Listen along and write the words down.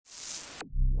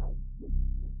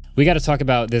we got to talk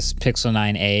about this Pixel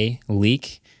 9a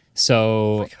leak.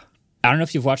 So I don't know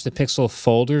if you've watched the Pixel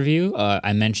Fold review.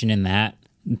 I mentioned in that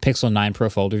Pixel 9 Pro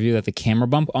Fold review that the camera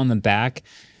bump on the back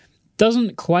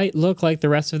doesn't quite look like the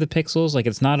rest of the Pixels. Like,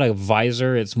 it's not a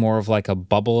visor. It's more of like a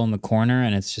bubble in the corner,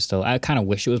 and it's just I kind of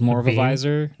wish it was more of a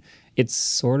visor.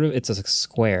 It's a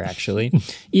square, actually.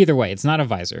 Either way, it's not a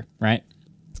visor, right?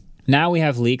 Now we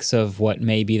have leaks of what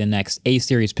may be the next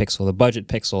A-series Pixel, the budget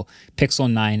Pixel,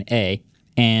 Pixel 9a.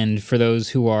 And for those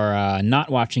who are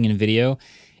not watching in video,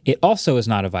 it also is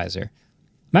not a visor.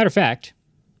 Matter of fact,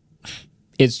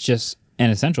 it's just an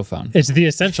essential phone. It's the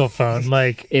essential phone.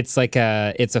 Like it's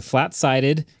a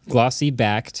flat-sided,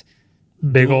 glossy-backed,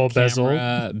 big old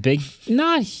bezel. Big,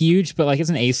 not huge, but like it's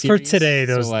an A series. For today,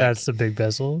 that's a big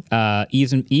bezel.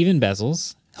 Even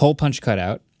bezels, hole punch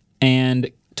cutout, and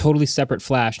totally separate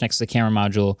flash next to the camera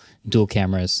module, dual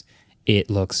cameras.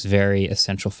 It looks very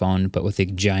essential phone, but with a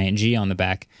giant G on the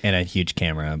back. And a huge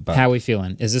camera. But how are we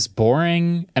feeling? Is this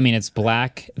boring? I mean, it's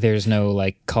black. There's no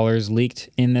like colors leaked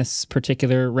in this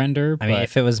particular render. I mean,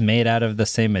 if it was made out of the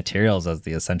same materials as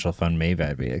the essential phone, maybe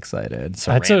I'd be excited.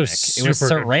 Ceramic. That's it was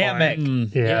ceramic.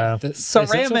 Yeah. The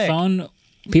ceramic phone.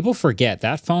 People forget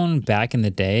that phone back in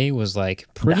the day was like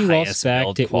pretty well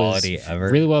spec'd. It was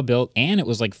really well built, and it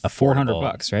was like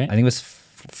 $400, right? I think it was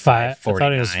I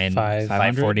thought it was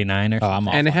 $549 or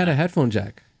something. And it had a headphone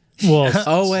jack. Well,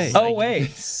 oh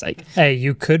wait. Psych. Hey,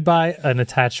 you could buy an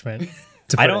attachment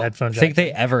to put a headphone jack. I don't think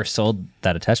they ever sold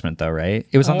that attachment though, right?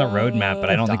 It was on the roadmap, but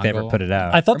I don't think they ever put it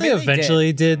out. I thought they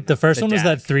eventually did. The first one was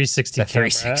that 360 camera.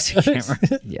 360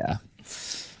 camera. Yeah.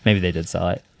 Maybe they did sell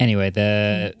it. Anyway,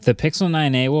 the Pixel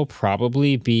 9a will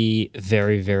probably be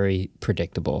very, very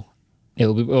predictable. It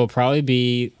will probably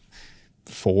be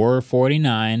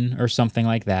 $449 or something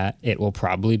like that. It will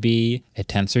probably be a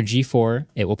Tensor G4.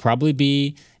 It will probably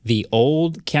be the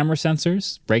old camera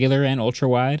sensors, regular and ultra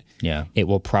wide. Yeah. It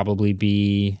will probably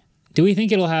be. Do we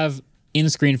think it'll have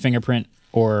in-screen fingerprint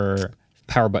or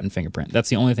power button fingerprint? That's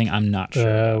the only thing I'm not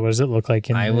sure. What does it look like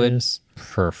in this? I would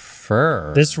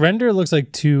prefer. This render looks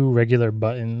like two regular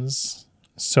buttons,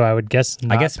 so I would guess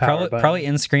not. I guess probably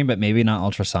in-screen, but maybe not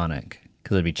ultrasonic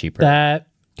because it'd be cheaper. That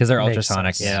because they're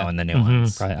ultrasonic now and the new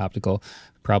ones. Probably optical.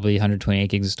 Probably 128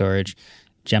 gigs of storage.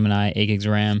 Gemini, 8 gigs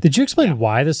of RAM. Did you explain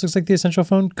why this looks like the essential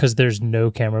phone? Because there's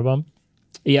no camera bump?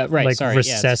 Yeah, right. Like sorry.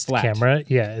 recessed camera?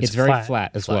 Yeah, it's very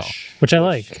flat as well. Which I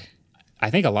like.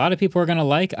 I think a lot of people are going to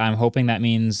like. I'm hoping that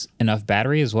means enough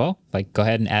battery as well. Like, go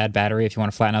ahead and add battery if you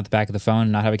want to flatten out the back of the phone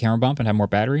and not have a camera bump and have more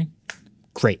battery.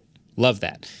 Great. Love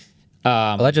that.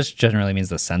 Well, that just generally means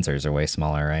the sensors are way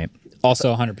smaller, right?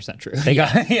 Also 100% true.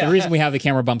 The reason we have the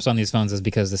camera bumps on these phones is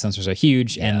because the sensors are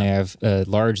huge and they have a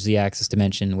large Z-axis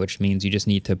dimension, which means you just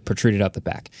need to protrude it out the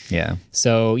back. Yeah.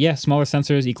 So, yeah, smaller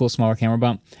sensors equals smaller camera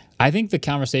bump. I think the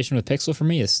conversation with Pixel for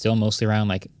me is still mostly around,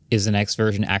 like, is the next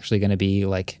version actually going to be,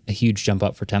 like, a huge jump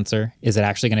up for Tensor? Is it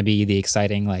actually going to be the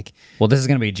exciting, like... Well, this is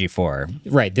going to be G4.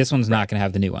 Right. This one's not going to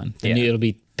have the new one. It'll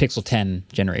be Pixel 10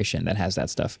 generation that has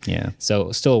that stuff. Yeah.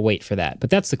 So still a wait for that.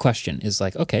 But that's the question is,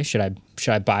 like, okay, should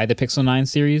I buy the Pixel 9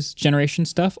 series generation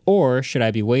stuff, or should I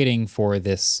be waiting for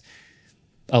this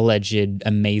alleged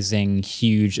amazing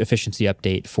huge efficiency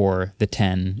update for the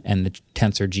 10 and the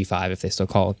Tensor G5, if they still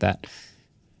call it that?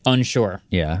 Unsure.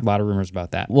 Yeah. A lot of rumors about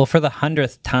that. Well, for the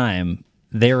 100th time,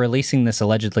 they're releasing this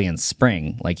allegedly in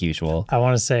spring, like usual. I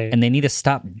want to say... And they need to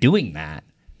stop doing that,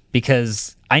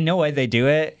 because I know why they do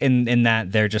it, in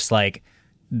that they're just like,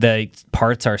 the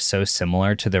parts are so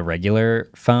similar to the regular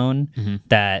phone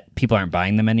that people aren't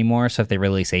buying them anymore. So if they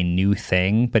release a new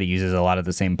thing, but it uses a lot of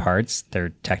the same parts, they're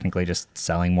technically just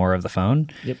selling more of the phone.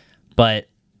 Yep. But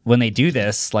when they do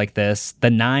this like this,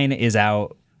 the 9 is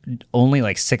out only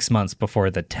like 6 months before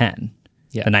the 10.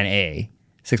 Yeah. The 9A,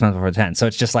 6 months before the 10. So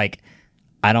it's just like,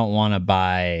 I don't want to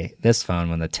buy this phone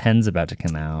when the 10's about to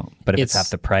come out. But if it's half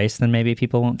the price, then maybe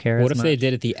people won't care as much. What if they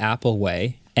did it the Apple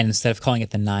way, and instead of calling it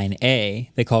the 9A,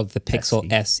 they called it the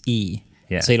Pixel SE?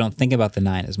 Yeah. So you don't think about the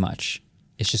 9 as much.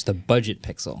 It's just a budget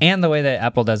Pixel. And the way that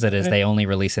Apple does it is they only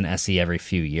release an SE every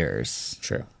few years.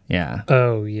 True. Yeah.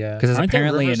 Oh, yeah. Because Aren't there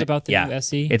apparently rumors about the new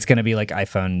SE? It's going to be like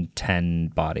iPhone 10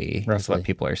 body, roughly. is what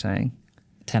people are saying.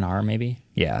 10R maybe?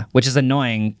 Yeah. Which is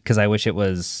annoying because I wish it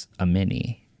was a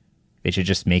mini. They should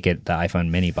just make it the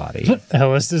iPhone mini body.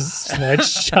 Ellis's head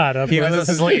shot up. He has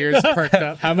his ears perked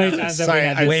up. How many times have we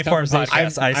had this Waveform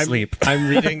conversation? I sleep. I'm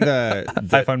reading the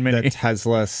iPhone mini. the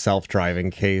Tesla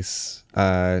self-driving case,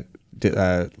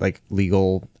 like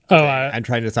legal. Oh, I'm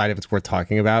trying to decide if it's worth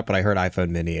talking about, but I heard iPhone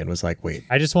mini and was like, wait.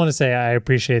 I just want to say I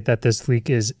appreciate that this leak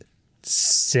is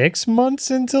 6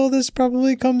 months until this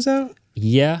probably comes out.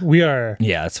 Yeah. We are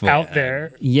Yeah, it's out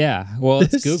there. Yeah. Well,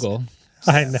 it's This- Google.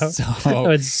 I know.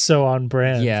 So, It's so on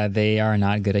brand. yeah, they are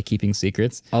not good at keeping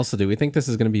secrets. Also, do we think this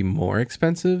is going to be more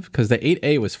expensive? Because the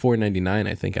 8A was $499,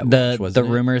 I think, at launch, The wasn't it?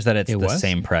 rumors that it's It the was?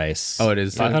 same price. Oh, it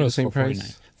is. I thought it was the same $449.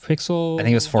 price. Pixel. I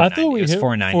think it was I thought we hit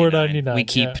 $499. $499, We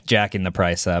keep yeah. jacking the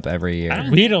price up every year.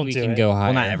 We don't we do can it. go higher.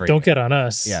 Well, not every. Don't get on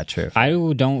us. Yeah, true. I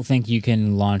don't think you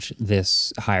can launch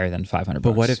this higher than $500.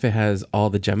 But what if it has all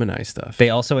the Gemini stuff?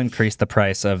 They also increased the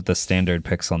price of the standard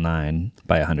Pixel 9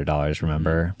 by $100.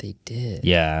 Remember? they did?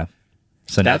 Yeah.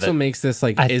 So now That's what makes this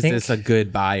like, I is think this a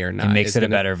good buy or not? it makes It's it a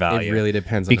gonna- better value. It really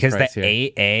depends on because the price here.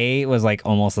 8A was like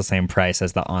almost the same price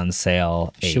as the on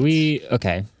sale 8. Should we?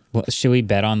 Okay. Well, should we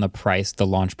bet on the price, the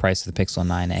launch price of the Pixel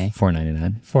 9a?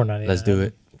 $499. $499. Let's do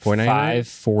it. $499.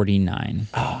 $549.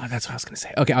 Oh, that's what I was gonna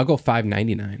say. Okay, I'll go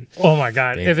 $599. Oh my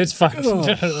god! If it's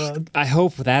I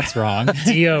hope that's wrong.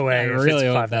 DOA, I if really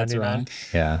it's hope that's $599. wrong.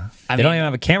 Yeah. I They don't mean, even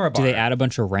have a camera bar. Do they add a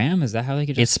bunch of RAM? Is that how they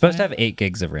could? It's supposed to have 8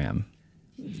 gigs of RAM.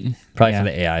 Probably Yeah. for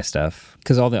the AI stuff.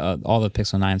 because all the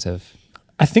Pixel 9s have.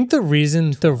 I think the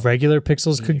reason the regular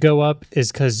pixels could go up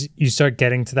is because you start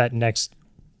getting to that next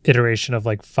iteration of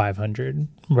like 500,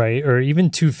 right? Or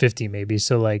even 250 maybe.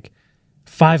 So like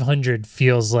 500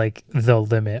 feels like the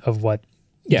limit of what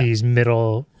Yeah. these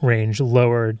middle range,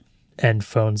 lower end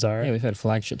phones are. Yeah, we've had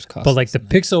flagships cost. But like the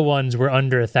Pixel ones were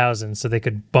under 1,000, so they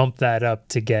could bump that up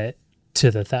to get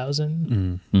to the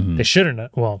 1,000. Mm-hmm. They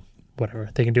shouldn't. Well, whatever.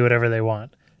 They can do whatever they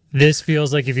want. This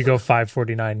feels like if you go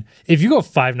 549, if you go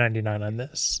 599 on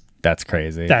this, That's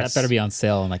crazy. That's- that better be on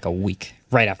sale in like a week,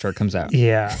 right after it comes out.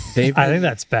 yeah, They've- I think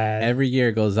that's bad. Every year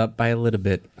it goes up by a little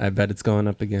bit. I bet it's going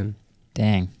up again.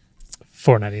 Dang.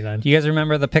 499. Do you guys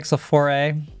remember the Pixel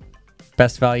 4a?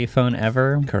 Best value phone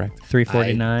ever? Correct.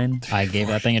 $349. I gave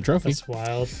that thing a trophy. That's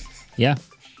wild. Yeah.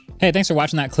 Hey, thanks for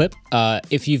watching that clip.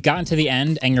 If you've gotten to the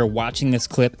end and you're watching this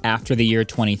clip after the year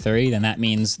 2030, then that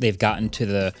means they've gotten to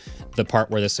the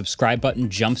part where the subscribe button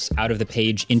jumps out of the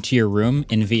page into your room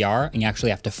in VR, and you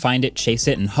actually have to find it, chase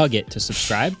it, and hug it to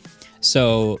subscribe.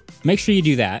 So make sure you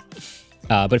do that.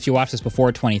 But if you watch this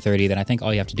before 2030, then I think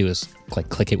all you have to do is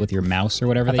click it with your mouse or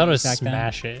whatever. I they thought it was use back then.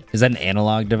 smash it. Is that an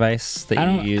analog device that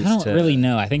I you use? don't to... really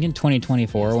know. I think in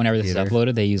 2024, whenever this is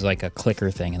Computer. uploaded, they use like a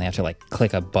clicker thing, and they have to like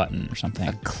click a button or something.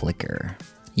 Clicker.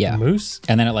 Yeah. Moose?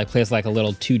 And then it like plays like a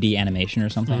little 2D animation or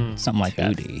something, something like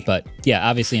 2D. that. But yeah,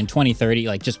 obviously in 2030,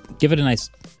 like just give it a nice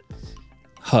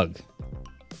hug.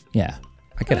 Yeah.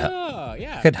 I could, Oh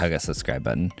yeah. I could hug a subscribe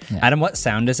button. Yeah. Adam, what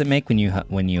sound does it make when you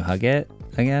hug it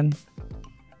again?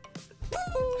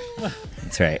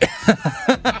 That's right.